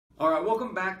All right,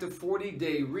 welcome back to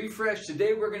 40-Day Refresh.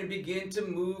 Today we're going to begin to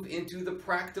move into the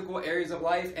practical areas of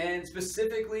life, and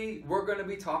specifically we're going to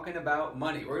be talking about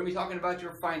money. We're going to be talking about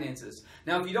your finances.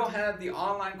 Now, if you don't have the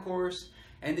online course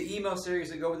and the email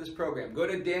series that go with this program, go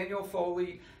to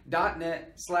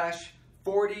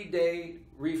danielfoley.net/40-day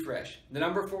refresh. The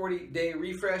number 40-day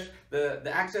refresh,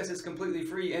 the access is completely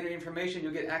free. Enter information,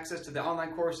 you'll get access to the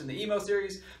online course and the email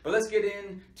series. But let's get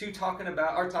into talking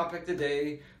about our topic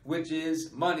today, which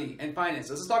is money and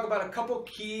finances. Let's talk about a couple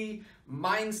key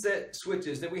mindset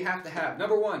switches that we have to have.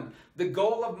 Number one, the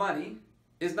goal of money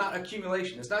is not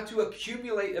accumulation. It's not to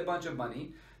accumulate a bunch of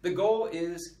money. The goal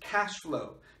is cash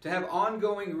flow, to have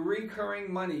ongoing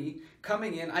recurring money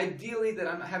coming in, ideally that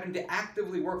I'm not having to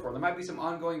actively work for. There might be some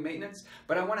ongoing maintenance,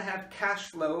 but I want to have cash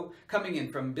flow coming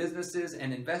in from businesses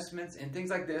and investments and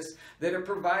things like this that are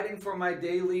providing for my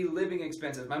daily living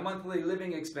expenses, my monthly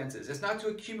living expenses. It's not to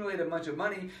accumulate a bunch of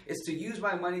money, it's to use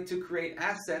my money to create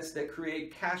assets that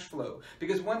create cash flow.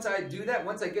 Because once I do that,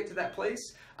 once I get to that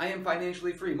place, I am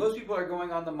financially free. Most people are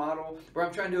going on the model where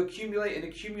I'm trying to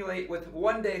accumulate with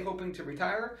one day hoping to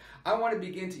retire. I want to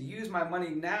begin to use my money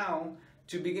now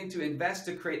to begin to invest,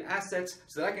 to create assets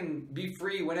so that I can be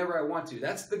free whenever I want to.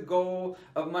 That's the goal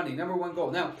of money, number one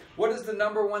goal. Now, what is the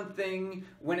number one thing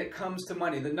when it comes to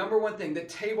money? The number one thing, the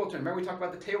table turn. Remember we talked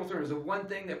about the table turn is the one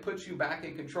thing that puts you back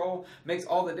in control, makes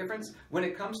all the difference. When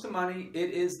it comes to money,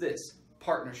 it is this: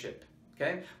 partnership.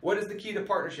 Okay? What is the key to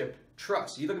partnership?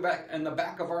 Trust. You look back in the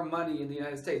back of our money in the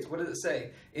United States. What does it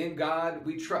say? In God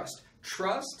we trust.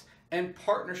 Trust and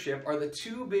partnership are the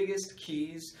two biggest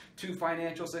keys to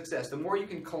financial success. The more you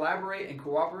can collaborate and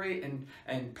cooperate and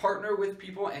partner with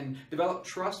people and develop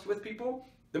trust with people,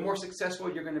 the more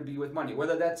successful you're going to be with money.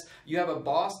 Whether that's you have a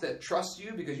boss that trusts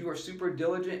you because you are super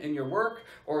diligent in your work,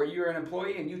 or you're an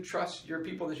employee and you trust your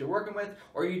people that you're working with,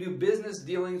 or you do business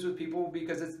dealings with people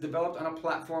because it's developed on a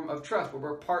platform of trust where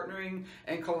we're partnering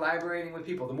and collaborating with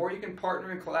people. The more you can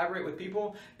partner and collaborate with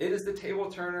people, it is the table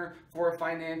turner for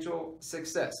financial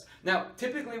success. Now,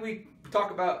 typically we talk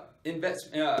about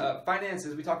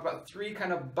finances. We talk about three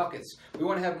kind of buckets. We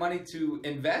want to have money to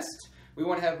invest. We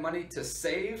want to have money to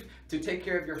save, to take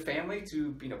care of your family,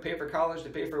 to pay for college, to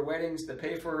pay for weddings, to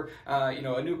pay for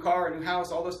a new car, a new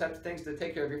house, all those types of things to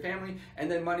take care of your family,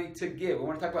 and then money to give. We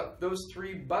want to talk about those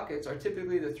three buckets are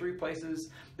typically the three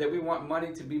places that we want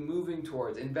money to be moving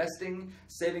towards: investing,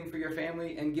 saving for your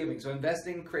family, and giving. So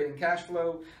investing, creating cash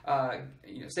flow,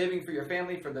 saving for your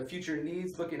family for the future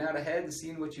needs, looking out ahead and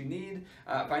seeing what you need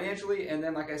financially, and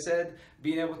then, like I said,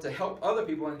 being able to help other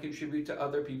people and contribute to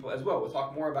other people as well. We'll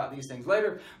talk more about these things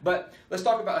later, but let's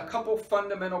talk about a couple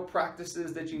fundamental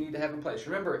practices that you need to have in place.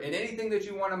 Remember, in anything that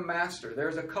you want to master,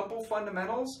 there's a couple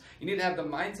fundamentals. You need to have the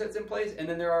mindsets in place, and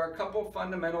then there are a couple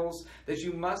fundamentals that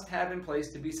you must have in place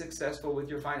to be successful with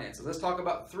your finances. Let's talk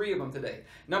about three of them today.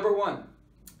 Number one,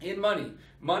 in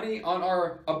money on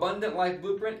our abundant life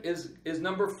blueprint is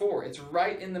number 4. It's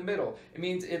right in the middle. It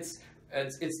means it's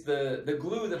the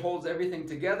glue that holds everything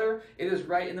together. It is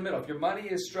right in the middle. If your money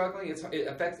is struggling, it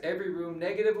affects every room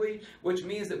negatively, which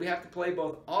means that we have to play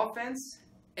both offense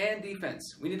and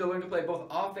defense. We need to learn to play both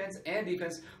offense and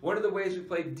defense. One of the ways we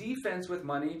play defense with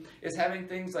money is having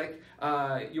things like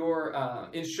your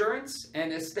insurance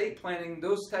and estate planning,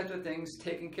 those types of things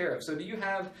taken care of. So do you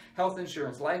have health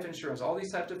insurance, life insurance, all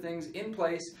these types of things in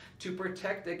place to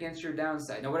protect against your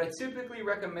downside? Now, what I typically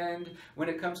recommend when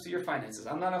it comes to your finances,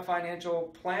 I'm not a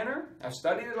financial planner. I've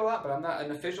studied it a lot, but I'm not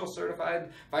an official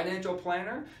certified financial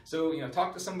planner. So,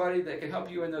 talk to somebody that can help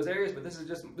you in those areas, but this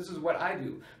is what I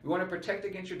do. We want to protect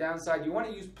against your downside. You want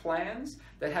to use plans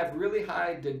that have really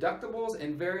high deductibles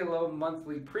and very low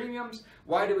monthly premiums.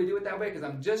 Why do we do it that way? Because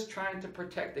I'm just trying to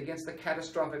protect against the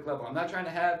catastrophic level. I'm not trying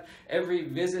to have every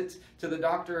visit to the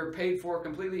doctor paid for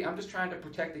completely. I'm just trying to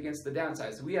protect against the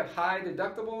downside. So we have high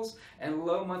deductibles and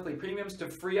low monthly premiums to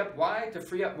free up. Why? To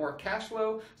free up more cash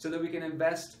flow so that we can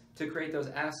invest to create those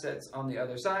assets on the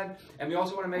other side. And we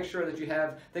also want to make sure that you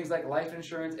have things like life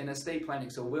insurance and estate planning,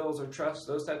 so wills or trusts,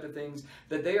 those types of things,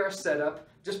 that they are set up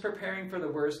just preparing for the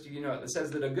worst. It says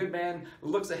that a good man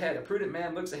looks ahead, a prudent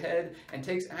man looks ahead and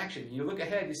takes action. You look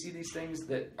ahead, you see these things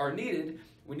that are needed.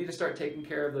 We need to start taking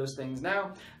care of those things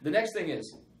now. The next thing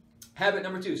is habit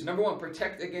number 2. So number 1,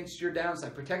 protect against your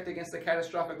downside. Protect against the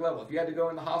catastrophic level. If you had to go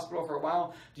in the hospital for a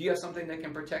while, do you have something that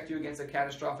can protect you against a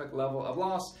catastrophic level of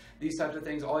loss? These types of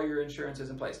things, all your insurance is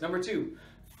in place. Number 2,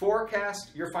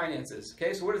 forecast your finances.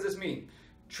 Okay, so what does this mean?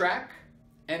 Track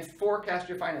and forecast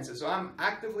your finances. So I'm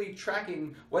actively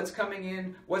tracking what's coming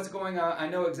in, what's going out. I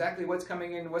know exactly what's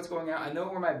coming in, what's going out. I know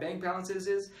where my bank balances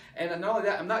is. And not only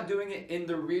that, I'm not doing it in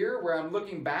the rear where I'm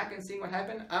looking back and seeing what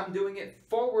happened. I'm doing it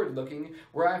forward looking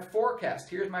where I forecast.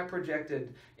 Here's my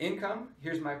projected income.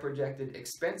 Here's my projected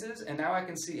expenses. And now I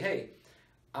can see, hey,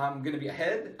 I'm going to be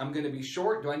ahead. I'm going to be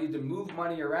short. Do I need to move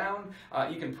money around?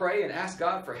 You can pray and ask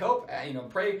God for help.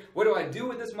 Pray, what do I do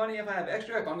with this money if I have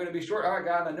extra? If I'm going to be short, all right,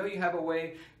 God, I know you have a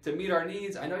way to meet our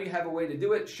needs. I know you have a way to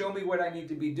do it. Show me what I need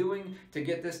to be doing to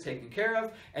get this taken care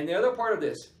of. And the other part of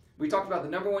this, we talked about the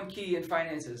number one key in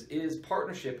finances is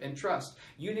partnership and trust.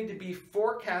 You need to be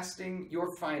forecasting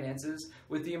your finances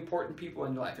with the important people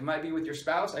in your life. It might be with your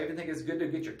spouse. I even think it's good to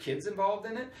get your kids involved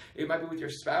in it. It might be with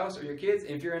your spouse or your kids.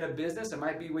 If you're in a business, it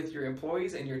might be with your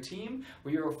employees and your team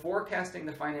where you're forecasting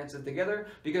the finances together,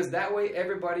 because that way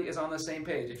everybody is on the same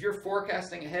page. If you're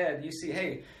forecasting ahead, you see,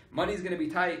 hey, money's going to be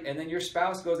tight, and then your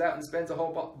spouse goes out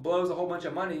and blows a whole bunch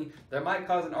of money, that might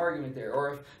cause an argument there.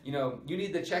 Or if you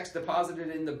need the checks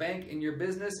deposited in the bank in your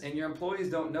business and your employees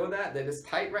don't know that it's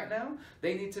tight right now,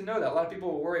 they need to know that. A lot of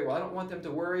people will worry, well, I don't want them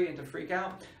to worry and to freak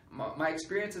out. My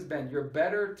experience has been, you're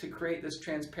better to create this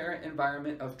transparent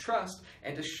environment of trust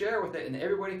and to share with it, and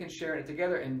everybody can share it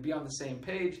together and be on the same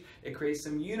page. It creates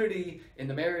some unity in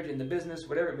the marriage, in the business,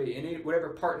 whatever it may be, whatever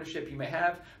partnership you may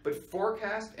have. But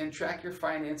forecast and track your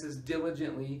finances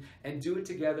diligently and do it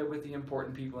together with the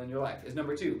important people in your life is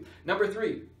number 2. Number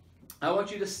 3, I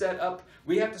want you to set up,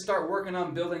 we have to start working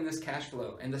on building this cash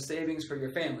flow and the savings for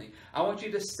your family. I want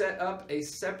you to set up a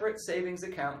separate savings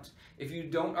account if you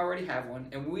don't already have one,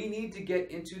 and we need to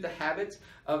get into the habit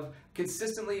of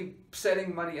consistently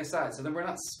setting money aside so then we're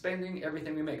not spending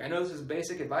everything we make. I know this is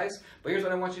basic advice, but here's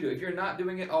what I want you to do. If you're not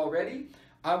doing it already,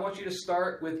 I want you to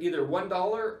start with either $1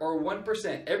 or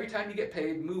 1%. Every time you get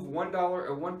paid, move $1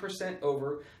 or 1%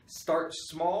 over. Start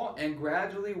small and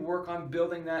gradually work on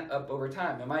building that up over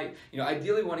time. I might,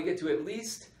 ideally want to get to at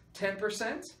least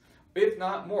 10%. If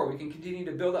not more, we can continue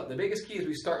to build up. The biggest key is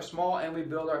we start small and we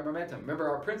build our momentum. Remember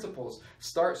our principles.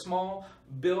 Start small,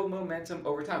 build momentum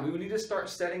over time. We need to start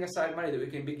setting aside money that we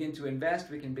can begin to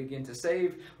invest, we can begin to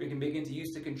save, we can begin to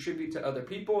use to contribute to other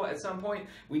people at some point.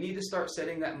 We need to start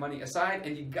setting that money aside,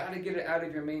 and you got to get it out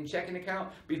of your main checking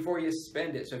account before you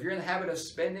spend it. So if you're in the habit of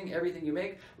spending everything you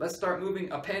make, let's start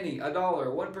moving a penny, $1,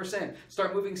 1%.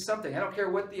 Start moving something. I don't care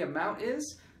what the amount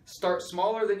is. Start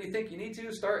smaller than you think you need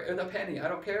to. Start with a penny. I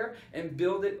don't care. And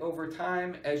build it over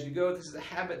time as you go. This is a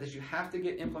habit that you have to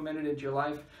get implemented into your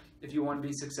life if you want to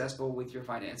be successful with your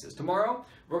finances. Tomorrow,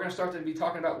 we're going to start to be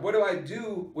talking about what do I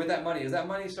do with that money? As that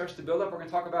money starts to build up, we're going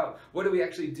to talk about what do we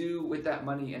actually do with that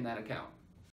money in that account.